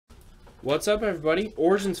What's up, everybody?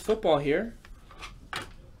 Origins Football here.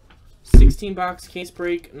 16-box case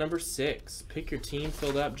break number 6. Pick your team,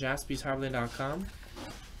 filled up, JaspysHarveyland.com.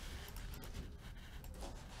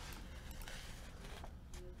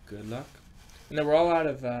 Good luck. And then we're all out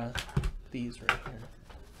of these right here.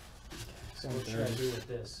 So what should I do with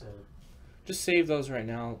this? Just save those right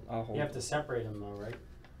now. I'll hold. You have to separate them though, right?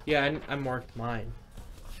 Yeah, I marked mine,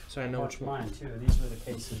 so I know which one. Mine too. These were the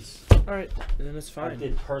cases. All right, then it's fine. I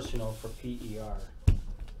did personal for PER.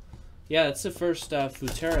 Yeah, it's the first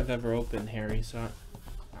Futera I've ever opened, Harry. So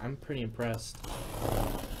I'm pretty impressed.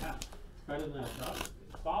 Yeah, better than I thought.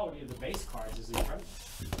 The quality of the base cards is incredible.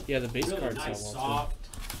 Yeah, the base really cards nice, sell well soft.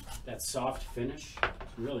 That soft finish,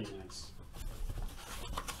 it's really nice.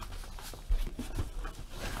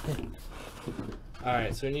 All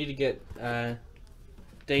right, so we need to get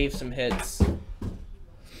Dave some hits.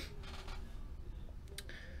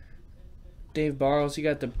 Dave Barrows, you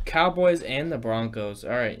got the Cowboys and the Broncos.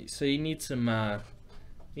 All right, so you need some of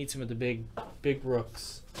the big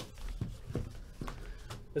rooks.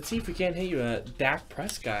 Let's see if we can't hit you Dak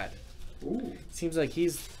Prescott. Ooh. Seems like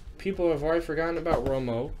people have already forgotten about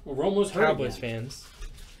Romo. Well, Romo's hurt Cowboys again. fans.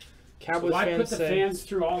 Cowboys so why fans put the fans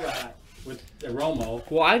through all that with the Romo?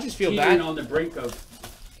 Well, I just feel bad. bad. On the brink of.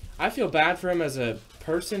 I feel bad for him as a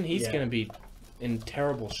person. He's Yeah. going to be in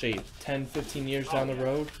terrible shape 10, 15 years down the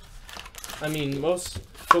road. I mean, most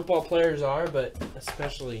football players are, but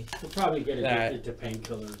especially He'll probably get addicted to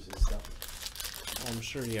painkillers and stuff. I'm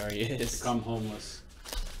sure he already is. Become homeless.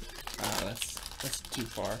 That's too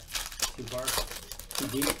far. Too far? Too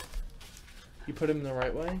deep? You put him in the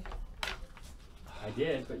right way? I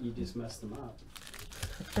did, but you just messed them up.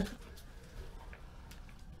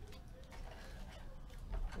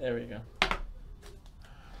 There we go.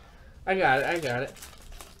 I got it.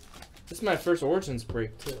 This is my first Origins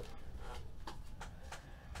break, too.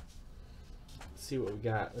 Let's see what we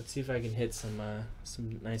got. Let's see if I can hit some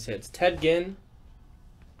nice hits. Ted Ginn.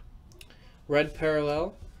 Red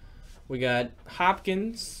Parallel. We got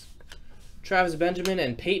Hopkins, Travis Benjamin,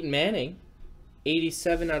 and Peyton Manning.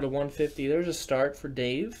 87 out of 150. There's a start for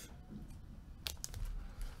Dave.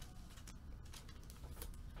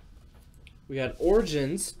 We got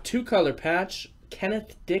Origins, 2-color patch,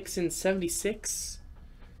 Kenneth Dixon, 76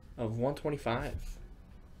 of 125.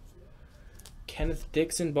 Kenneth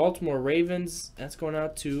Dixon, Baltimore Ravens. That's going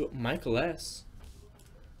out to Michael S.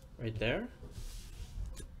 Right there.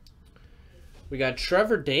 We got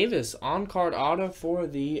Trevor Davis, on-card auto for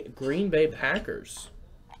the Green Bay Packers.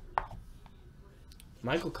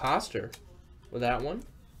 Michael Koster with that one.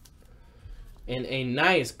 And a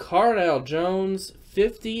nice Cardell Jones,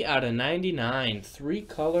 50 out of 99.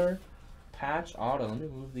 3-color patch auto. Let me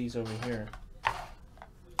move these over here.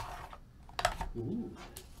 Ooh.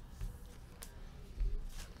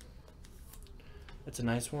 That's a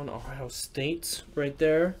nice one. Ohio State right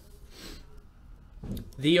there.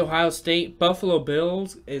 The Ohio State Buffalo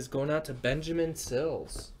Bills is going out to Benjamin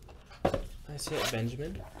Sills. Nice hit,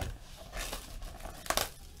 Benjamin.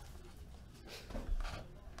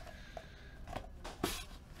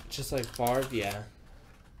 Just like Favre, yeah.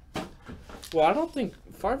 Well, I don't think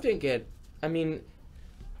Favre didn't get. I mean,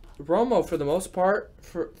 Romo for the most part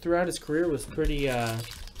throughout his career was pretty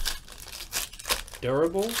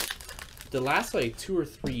durable. The last like 2 or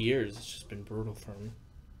 3 years, it's just been brutal for him.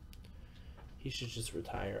 He should just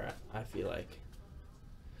retire, I feel like.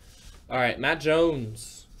 All right, Matt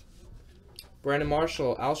Jones, Brandon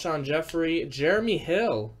Marshall, Alshon Jeffrey, Jeremy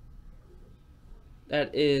Hill.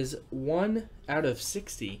 That is 1 out of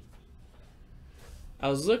 60. I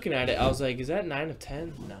was looking at it. I was like, is that 9 of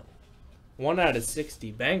 10? No. 1 out of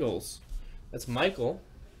 60. Bengals. That's Michael.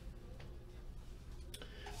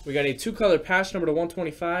 We got a 2-color patch number to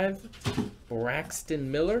 125.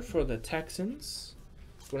 Braxton Miller for the Texans.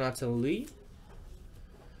 Going out to Lee.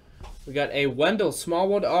 We got a Wendell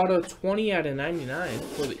Smallwood auto 20 out of 99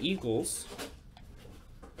 for the Eagles.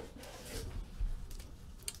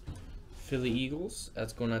 Philly Eagles.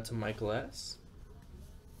 That's going out to Michael S.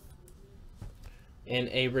 And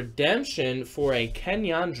a redemption for a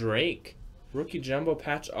Kenyon Drake. Rookie Jumbo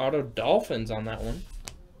Patch Auto Dolphins on that one.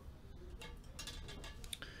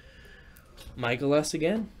 Michael S.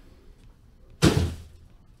 again.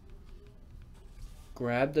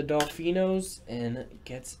 Grab the Dolphinos and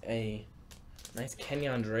gets a nice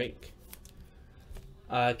Kenyon Drake.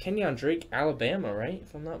 Kenyon Drake, Alabama, right?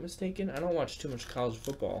 If I'm not mistaken. I don't watch too much college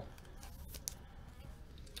football.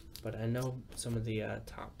 But I know some of the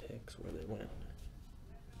top picks where they went.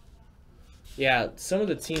 Yeah, some of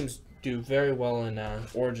the teams do very well in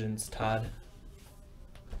Origins, Todd.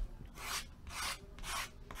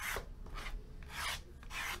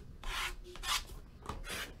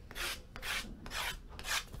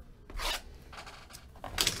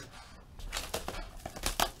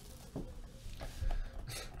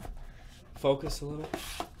 focus a little.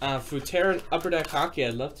 Futera and Upper Deck Hockey,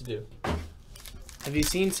 I'd love to do. Have you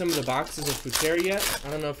seen some of the boxes of Futera yet? I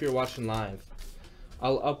don't know if you're watching live.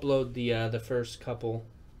 I'll upload the first couple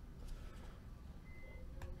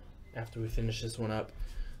after we finish this one up.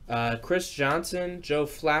 Chris Johnson, Joe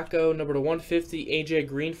Flacco, number to 150, AJ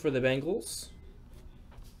Green for the Bengals.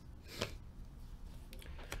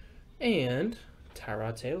 And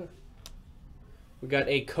Tyrod Taylor. We got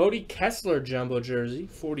a Cody Kessler jumbo jersey,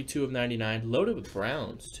 42 of 99, loaded with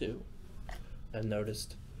Browns too. I've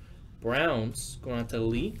noticed. Browns going out to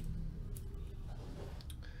Lee.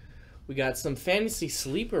 We got some fantasy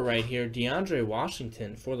sleeper right here, DeAndre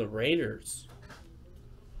Washington for the Raiders.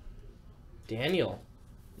 Daniel,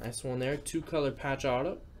 nice one there, 2-color patch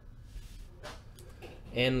auto.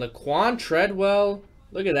 And Laquan Treadwell,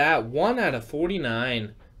 look at that, 1 out of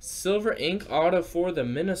 49. Silver ink auto for the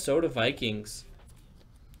Minnesota Vikings.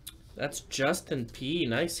 That's Justin P.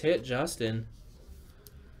 Nice hit, Justin.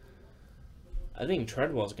 I think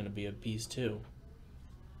Treadwell's going to be a beast, too.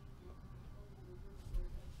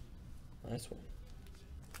 Nice one.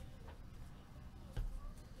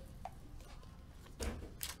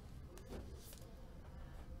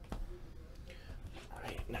 All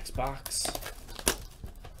right, next box.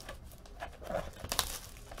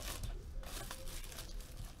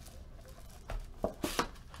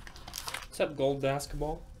 What's up, Gold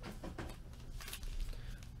Basketball?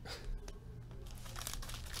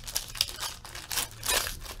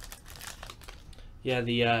 Yeah,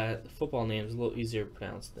 the football name is a little easier to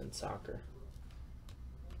pronounce than soccer.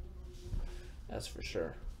 That's for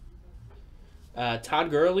sure.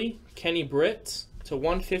 Todd Gurley, Kenny Britt, to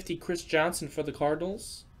 150, Chris Johnson for the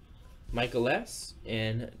Cardinals, Michael S.,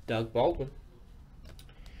 and Doug Baldwin.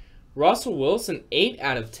 Russell Wilson, 8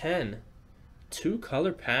 out of 10.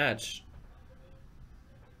 2-color patch.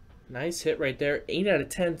 Nice hit right there. 8 out of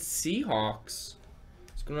 10 Seahawks.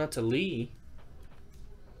 It's going out to Lee.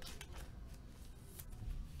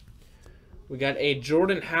 We got a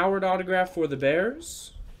Jordan Howard autograph for the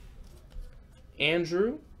Bears.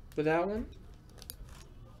 Andrew for that one.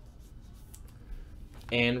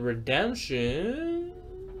 And redemption,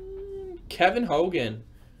 Kevin Hogan.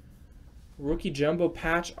 Rookie jumbo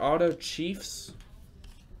patch auto Chiefs.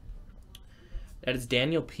 That is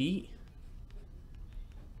Daniel P.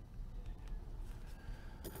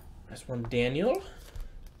 Nice one, Daniel.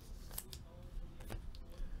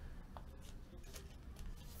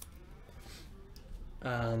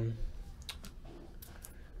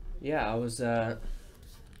 Yeah, I was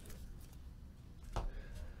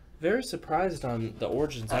very surprised on the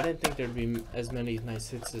Origins. I didn't think there'd be as many nice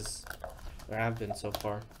hits as there have been so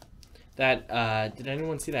far. That did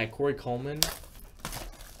anyone see that Corey Coleman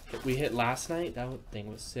hit we hit last night? That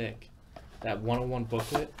thing was sick. That 101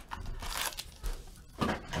 booklet.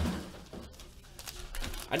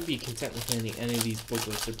 I'd be content with any of these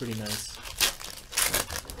booklets. They're pretty nice.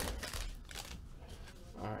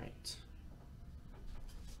 Alright.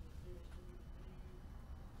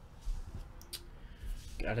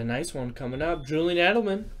 Got a nice one coming up. Julian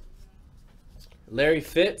Edelman. Larry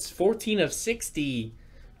Fitz, 14 of 60.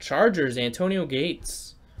 Chargers, Antonio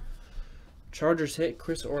Gates. Chargers hit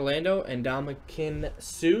Chris Orlando and Ndamukong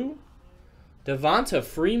Suh. Devonta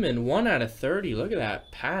Freeman, 1 out of 30. Look at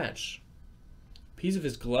that patch. Piece of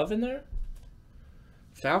his glove in there.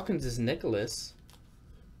 Falcons is Nicholas.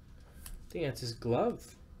 I think that's his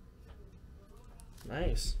glove.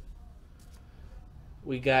 Nice.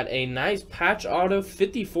 We got a nice patch auto,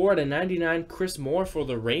 54 out of 99, Chris Moore for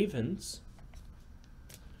the Ravens.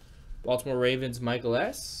 Baltimore Ravens, Michael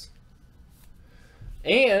S.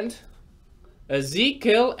 And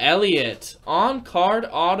Ezekiel Elliott, on-card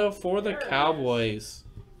auto for the Cowboys.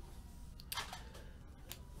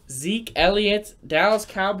 Zeke Elliott, Dallas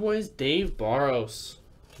Cowboys, Dave Barros.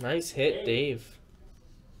 Nice hit, Dave.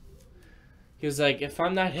 He was like, if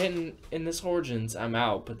I'm not hitting in this Origins, I'm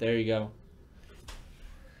out. But there you go.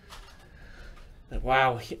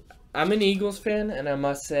 Wow. I'm an Eagles fan, and I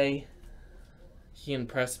must say, he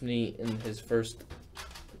impressed me in his first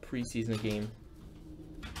preseason game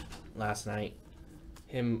last night.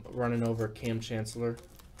 Him running over Cam Chancellor.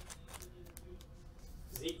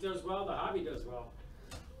 Zeke does well, the hobby does well.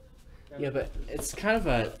 Yeah, but it's kind of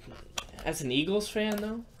a, as an Eagles fan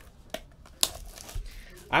though,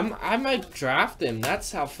 I might draft him.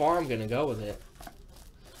 That's how far I'm gonna go with it.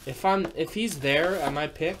 If he's there, I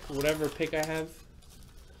might pick whatever pick I have,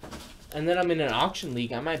 and then I'm in an auction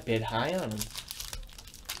league. I might bid high on him.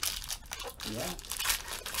 Yeah.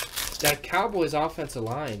 That Cowboys offensive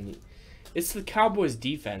line, it's the Cowboys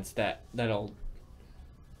defense that'll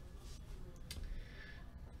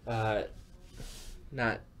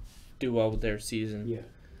not do well with their season. Yeah.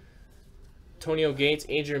 Antonio Gates,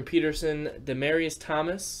 Adrian Peterson, Demarius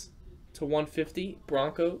Thomas to 150,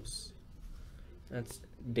 Broncos. That's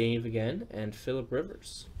Dave again, and Phillip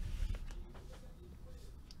Rivers.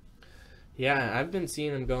 Yeah, I've been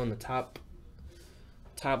seeing him go in the top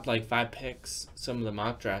like 5 picks. Some of the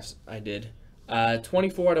mock drafts I did.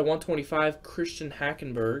 24 out of 125, Christian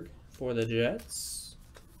Hackenberg for the Jets.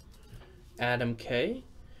 Adam K.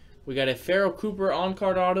 We got a Farrell Cooper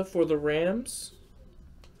on-card auto for the Rams.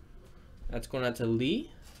 That's going out to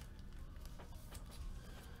Lee.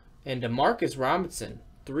 And DeMarcus Robinson,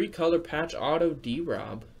 3-color patch auto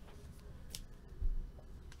D-Rob.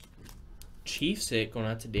 Chiefs hit going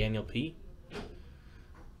out to Daniel P.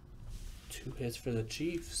 2 hits for the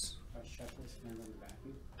Chiefs.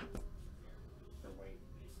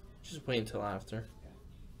 Just wait until after.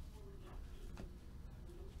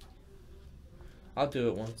 I'll do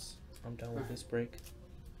it once I'm done with this break.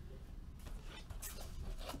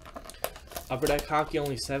 Upper Deck Hockey,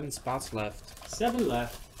 only 7 spots left. 7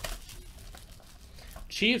 left.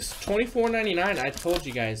 Chiefs, $24.99. I told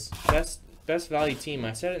you guys, best value team.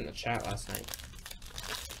 I said it in the chat last night.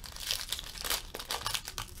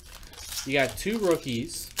 You got 2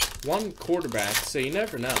 rookies, 1 quarterback, so you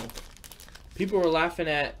never know. People were laughing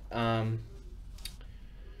at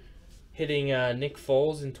hitting Nick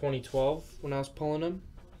Foles in 2012 when I was pulling him.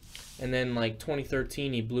 And then, like,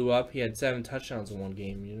 2013, he blew up. He had 7 touchdowns in 1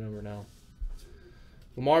 game. You never know.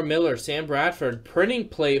 Lamar Miller, Sam Bradford, printing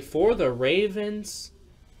plate for the Ravens.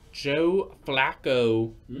 Joe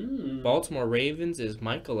Flacco. Baltimore Ravens is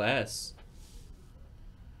Michael S.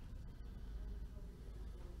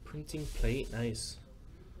 Printing plate, nice.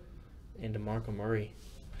 And DeMarco Murray.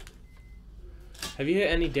 Have you hit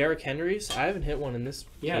any Derrick Henrys? I haven't hit one in this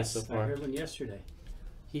case so far. I heard one yesterday.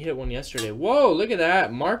 He hit one yesterday. Whoa, look at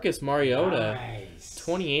that. Marcus Mariota. Nice.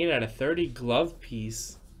 28 out of 30 glove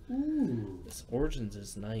piece. Ooh. This Origins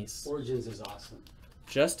is nice. Origins is awesome.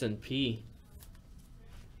 Justin P.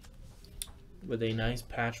 With a nice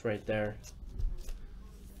patch right there.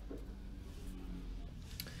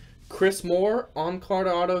 Chris Moore, on-card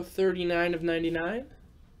auto, 39 of 99.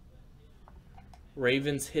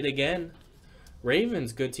 Ravens hit again.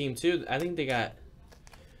 Ravens, good team too. I think they got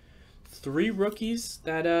 3 rookies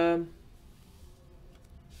that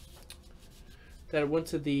went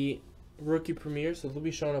to the rookie premiere, so they'll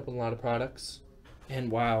be showing up in a lot of products. And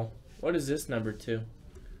wow, what is this number 2?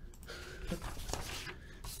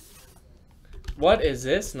 What is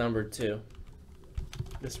this number 2?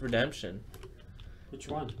 This redemption. Which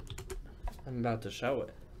one? I'm about to show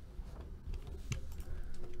it.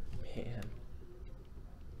 Man.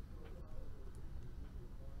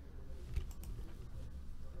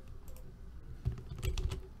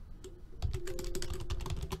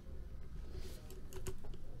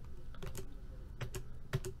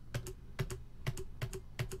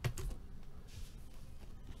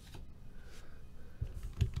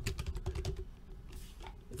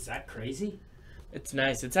 Is that crazy? It's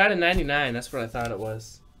nice. It's out of 99. That's what I thought it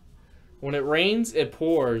was. When it rains, it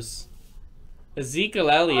pours. Ezekiel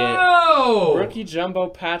Elliott. Oh! Rookie jumbo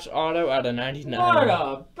patch auto out of 99. What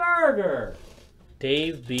a burger!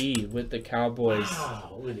 Dave B with the Cowboys.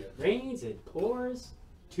 Wow, when it rains, it pours.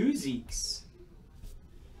 2 Zekes.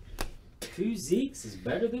 2 Zekes is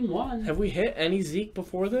better than 1. Have we hit any Zeke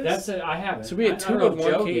before this? That's it. I haven't. So we had I 2 don't know in if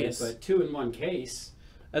 1 Joe case. did, but 2 in 1 case.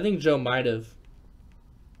 I think Joe might have.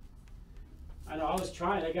 I know. I was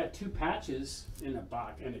trying. I got 2 patches in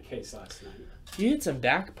a case last night. You hit some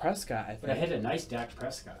Dak Prescott, I But I think. hit a nice Dak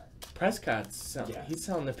Prescott. Prescott's he's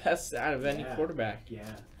selling the best out of any quarterback. Yeah.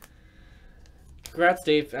 Congrats,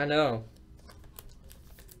 Dave. I know.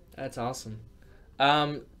 That's awesome.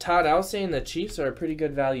 Todd, I was saying the Chiefs are a pretty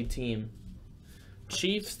good value team.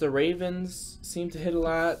 Chiefs, the Ravens seem to hit a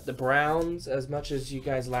lot. The Browns, as much as you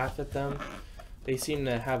guys laugh at them, they seem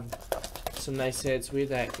to have some nice hits. We had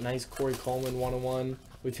that nice Corey Coleman 101.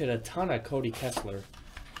 We've hit a ton of Cody Kessler.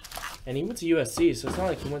 And he went to USC, so it's not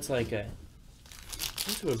like he went to like went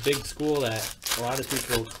to a big school that a lot of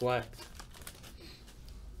people collect.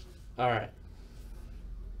 All right.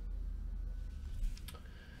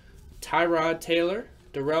 Tyrod Taylor,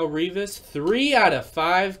 Darrelle Revis, 3 out of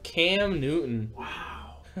 5. Cam Newton.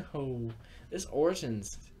 Wow. Oh, this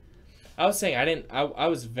Origins. I was saying I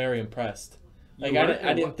was very impressed. Like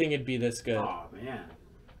I didn't think it'd be this good. Oh man.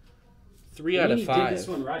 3 out of 5. Did this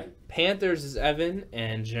one right. Panthers is Evan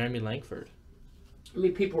and Jeremy Langford. I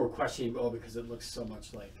mean, people were questioning because it looks so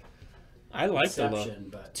much like I like the look.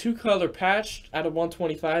 but 2-color patch out of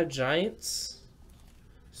 125. Giants.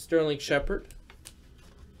 Sterling Shepard.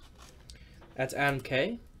 That's Adam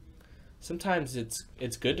K. Sometimes it's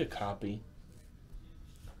good to copy.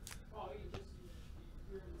 Oh,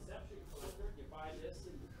 you're an Inception collector. You buy this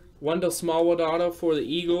and Wendell Smallwood auto for the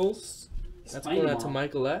Eagles. That's Explain going them out to all.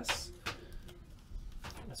 Michael S.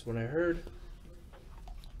 That's what I heard.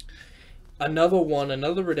 Another one,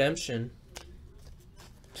 another redemption.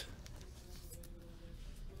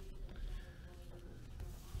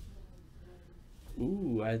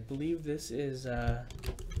 Ooh, I believe this is,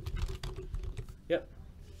 yep.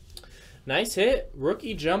 Nice hit.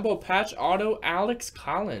 Rookie jumbo patch auto, Alex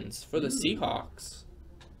Collins for the Seahawks.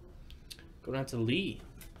 Going out to Lee.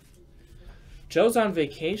 Joe's on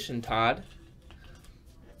vacation, Todd.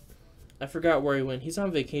 I forgot where he went. He's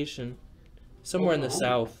on vacation. Somewhere in the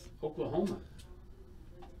south. Oklahoma.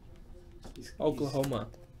 Oklahoma.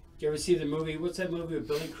 Do you ever see the movie? What's that movie with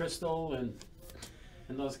Billy Crystal and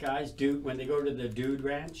those guys? Dude, when they go to the Dude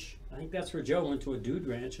Ranch. I think that's where Joe went, to a Dude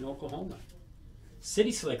Ranch in Oklahoma.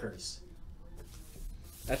 City Slickers.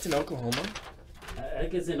 That's in Oklahoma? I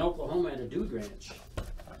think it's in Oklahoma at a Dude Ranch.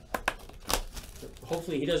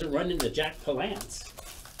 Hopefully he doesn't run into Jack Palance.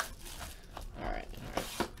 All right.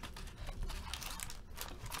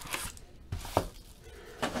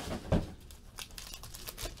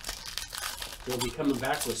 He'll be coming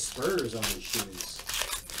back with spurs on his shoes.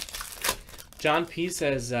 John P.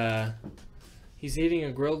 says he's eating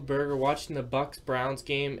a grilled burger, watching the Bucks-Browns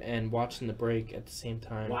game, and watching the break at the same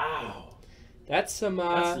time. Wow. That's some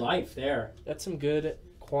That's life there. That's some good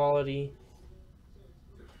quality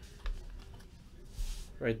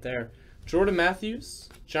right there. Jordan Matthews,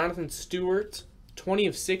 Jonathan Stewart, 20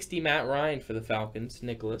 of 60 Matt Ryan for the Falcons,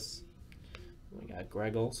 Nicholas. We got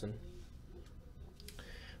Greg Olson.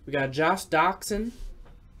 We got Josh Doxson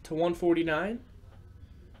to 149.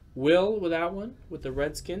 Will with that one with the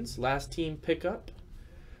Redskins, last team pickup.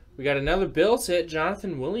 We got another Bills hit,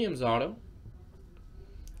 Jonathan Williams auto.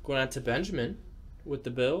 Going out to Benjamin with the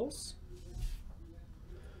Bills.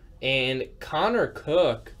 And Connor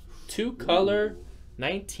Cook, 2-color,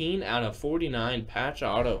 19 out of 49 patch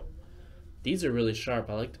auto. These are really sharp.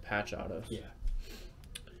 I like the patch autos. Yeah.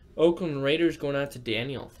 Oakland Raiders going out to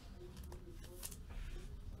Daniel.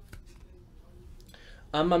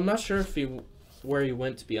 I'm not sure if where he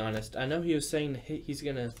went, to be honest. I know he was saying he's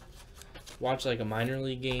gonna watch like a minor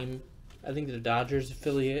league game. I think the Dodgers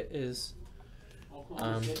affiliate is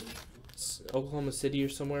Oklahoma City or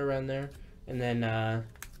somewhere around there. And then I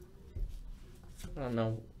don't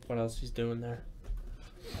know what else he's doing there.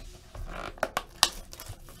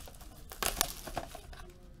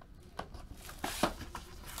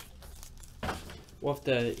 We'll have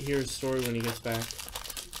to hear his story when he gets back.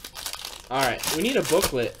 Alright, we need a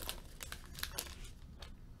booklet.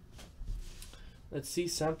 Let's see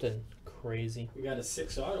something crazy. We got a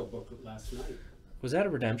 6 auto booklet last night. Was that a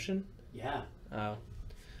redemption? Yeah. Oh.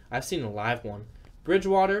 I've seen a live one.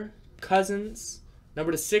 Bridgewater, Cousins,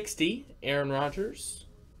 number to 60, Aaron Rodgers.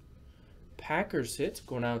 Packers hits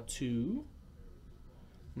going out to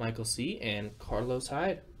Michael C. and Carlos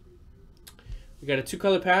Hyde. We got a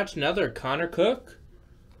 2-color patch, another Connor Cook.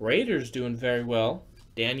 Raiders doing very well.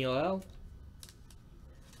 Daniel L.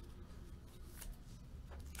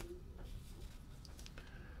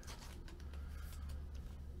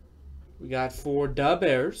 We got 4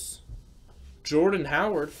 Dub-Bears. Jordan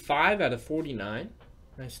Howard, 5 out of 49.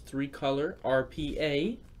 Nice 3-color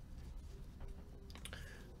RPA.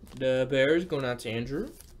 The Bears going out to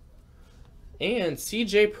Andrew. And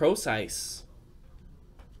CJ Procise.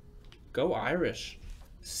 Go Irish.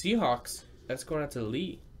 Seahawks. That's going out to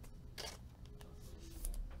Lee.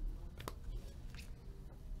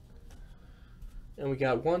 And we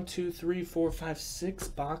got 1, 2, 3, 4, 5, 6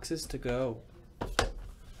 boxes to go.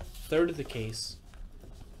 Third of the case.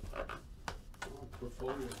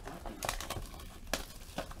 Portfolio hockey.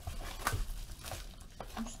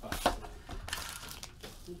 2 spots. I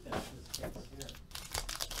think that's his case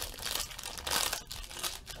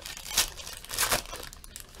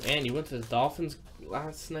here. Man, you went to the Dolphins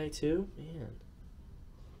last night too? Man.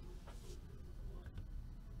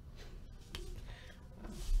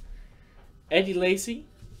 Eddie Lacy,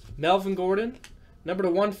 Melvin Gordon, number to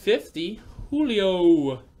 150,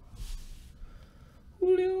 Julio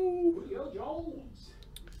Jones.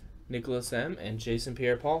 Nicholas M. and Jason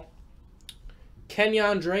Pierre-Paul.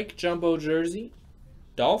 Kenyon Drake, jumbo jersey,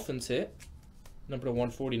 Dolphins hit, number to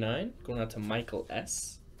 149, going out to Michael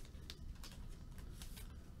S.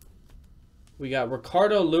 We got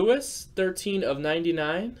Ricardo Lewis, 13 of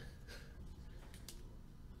 99.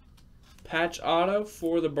 Patch auto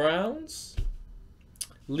for the Browns.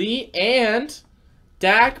 Lee and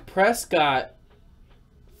Dak Prescott,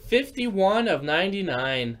 51 of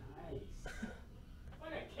 99. Nice.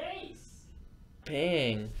 What a case.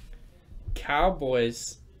 Bang.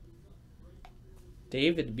 Cowboys.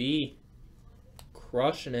 David B.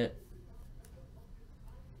 Crushing it.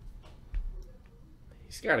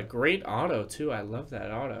 He's got a great auto, too. I love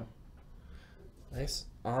that auto. Nice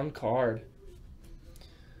on card.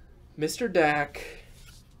 Mr. Dak.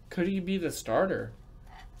 Could he be the starter?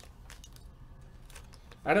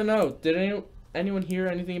 I don't know. Did anyone hear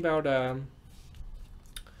anything about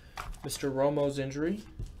Mr. Romo's injury?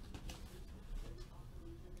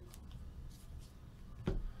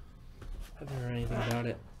 I haven't heard anything about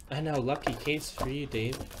it. I know. Lucky case for you,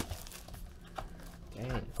 Dave.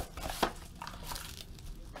 Dang.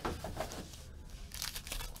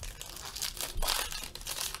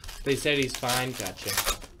 They said he's fine. Gotcha.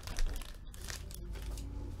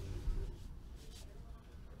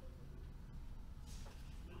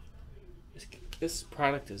 This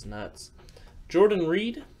product is nuts. Jordan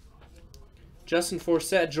Reed, Justin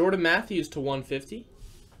Forsett, Jordan Matthews to 150.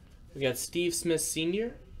 We got Steve Smith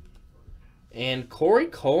Sr. and Corey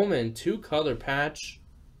Coleman, 2-color patch,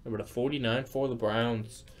 number to 49 for the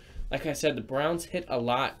Browns. Like I said, the Browns hit a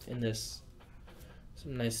lot in this.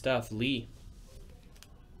 Some nice stuff. Lee.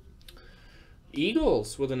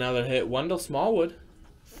 Eagles with another hit. Wendell Smallwood,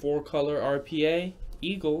 4-color RPA.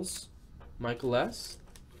 Eagles, Michael S.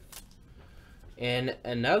 And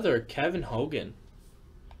another Kevin Hogan.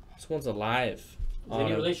 This one's alive. Is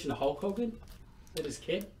any relation to Hulk Hogan? That his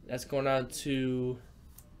kid? That's going on to...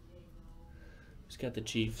 Who's got the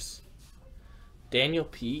Chiefs? Daniel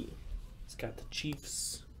P. He's got the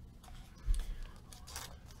Chiefs.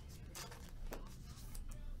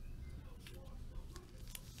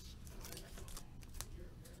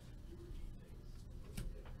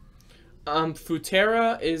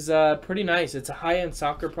 Futera is pretty nice. It's a high-end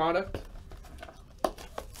soccer product.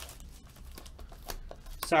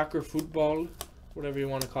 Soccer, football, whatever you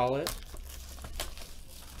want to call it.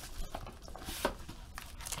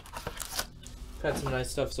 Had some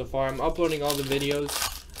nice stuff so far. I'm uploading all the videos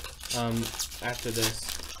after this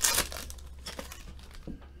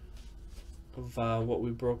of what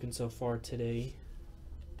we've broken so far today.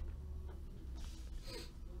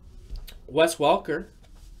 Wes Welker,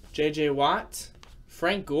 J.J. Watt,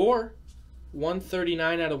 Frank Gore,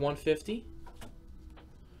 139 out of 150.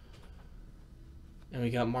 And we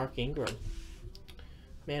got Mark Ingram.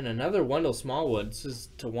 Man, another Wendell Smallwood. This is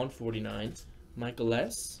to 149. Michael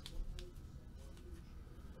S.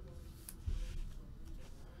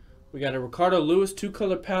 We got a Ricardo Lewis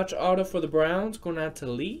 2-color patch auto for the Browns going out to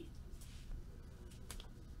Lee.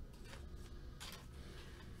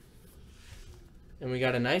 And we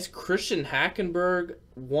got a nice Christian Hackenberg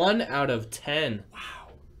 1 out of 10.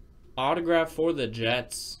 Wow. Autograph for the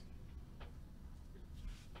Jets.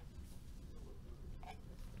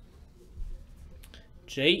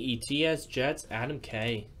 Jets Jets, Adam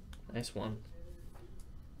K. Nice one.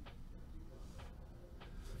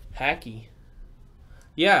 Hacky.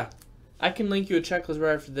 Yeah, I can link you a checklist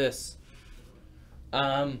right after this.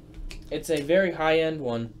 It's a very high-end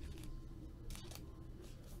one.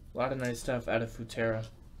 A lot of nice stuff out of Futera.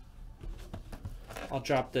 I'll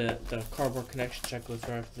drop the Cardboard Connection checklist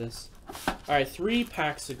right after this. Alright, 3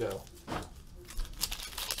 packs to go.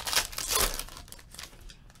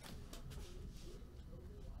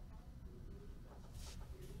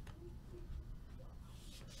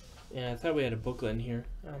 Yeah, I thought we had a booklet in here.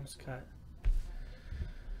 I almost got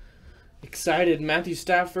excited. Matthew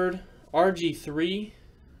Stafford, RG3.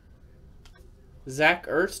 Zach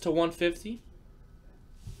Ertz to 150.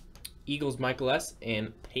 Eagles Michael S.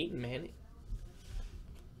 and Peyton Manning.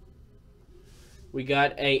 We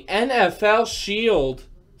got a NFL Shield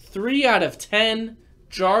 3 out of 10.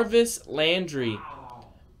 Jarvis Landry.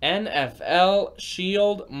 NFL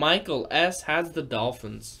Shield Michael S. has the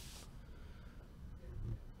Dolphins.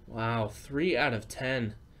 Wow, 3 out of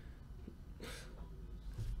 10.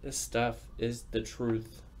 This stuff is the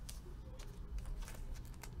truth.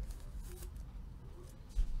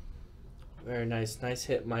 Very nice. Nice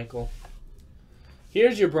hit, Michael.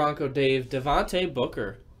 Here's your Bronco, Dave. Devontae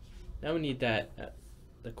Booker. Now we need that,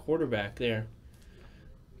 the quarterback there.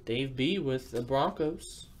 Dave B with the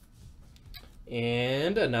Broncos.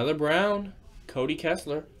 And another Brown. Cody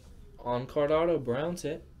Kessler. On-card auto. Browns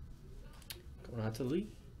hit. Going out to Lee.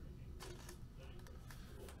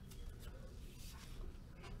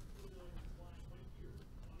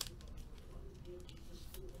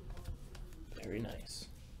 Very nice.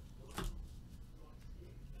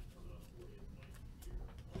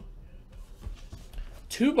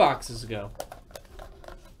 Two boxes ago.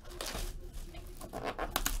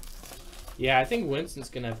 Yeah, I think Winston's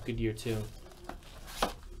going to have a good year too.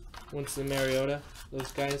 Winston, Mariota,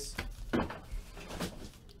 those guys.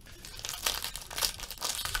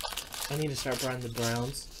 I need to start buying the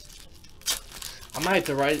Browns. I might have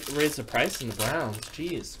to raise the price in the Browns.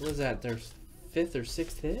 Jeez, what is that? Their 5th or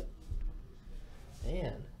 6th hit?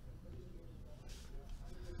 Man.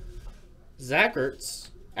 Zach Ertz,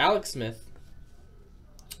 Alex Smith,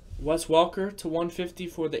 Wes Welker to 150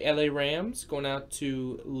 for the LA Rams. Going out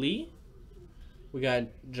to Lee. We got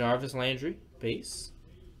Jarvis Landry, base.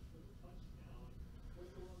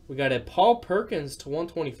 We got a Paul Perkins to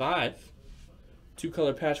 125.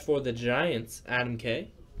 2-color patch for the Giants, Adam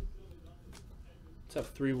K. What's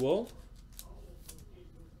up, 3 Wool?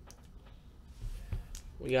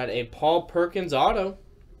 We got a Paul Perkins auto.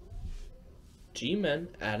 G-Men,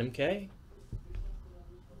 Adam K.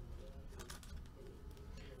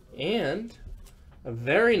 And a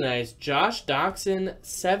very nice Josh Doxson,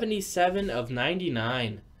 77 of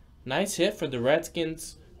 99. Nice hit for the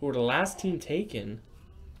Redskins, who were the last team taken.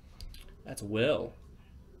 That's Will.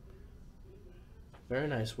 Very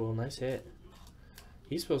nice, Will. Nice hit.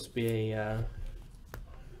 He's supposed to be a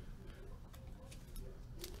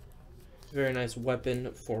very nice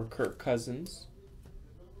weapon for Kirk Cousins.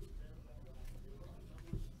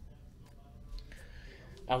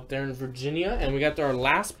 Out there in Virginia. And we got our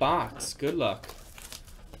last box. Good luck.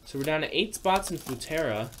 So we're down to 8 spots in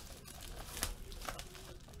Futera.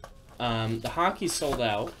 The hockey's sold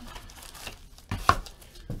out.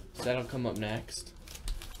 So that'll come up next.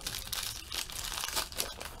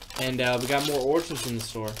 And we got more Orchards in the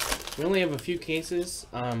store. We only have a few cases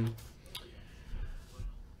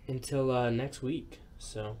until next week.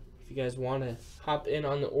 So if you guys want to hop in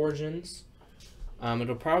on the Origins,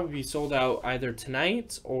 it'll probably be sold out either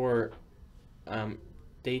tonight or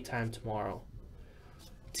daytime tomorrow.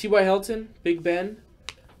 T.Y. Hilton, Big Ben,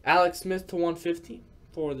 Alex Smith to 150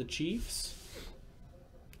 for the Chiefs.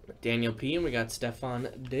 Daniel P. And we got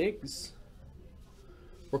Stephon Diggs.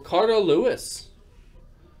 Ricardo Lewis,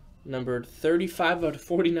 numbered 35 out of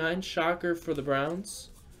 49. Shocker for the Browns.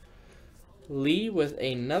 Lee with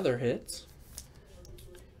another hit.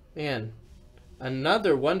 Man,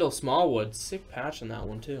 another Wendell Smallwood. Sick patch on that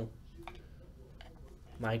one, too.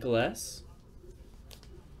 Michael S.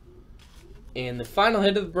 And the final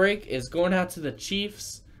hit of the break is going out to the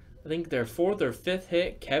Chiefs. I think their 4th or 5th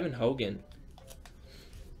hit, Kevin Hogan.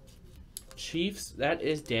 Chiefs, that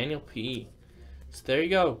is Daniel P. So there you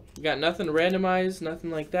go. We got nothing to randomize, nothing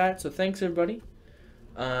like that. So thanks, everybody.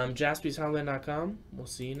 JaspysHomeland.com. We'll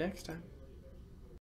see you next time.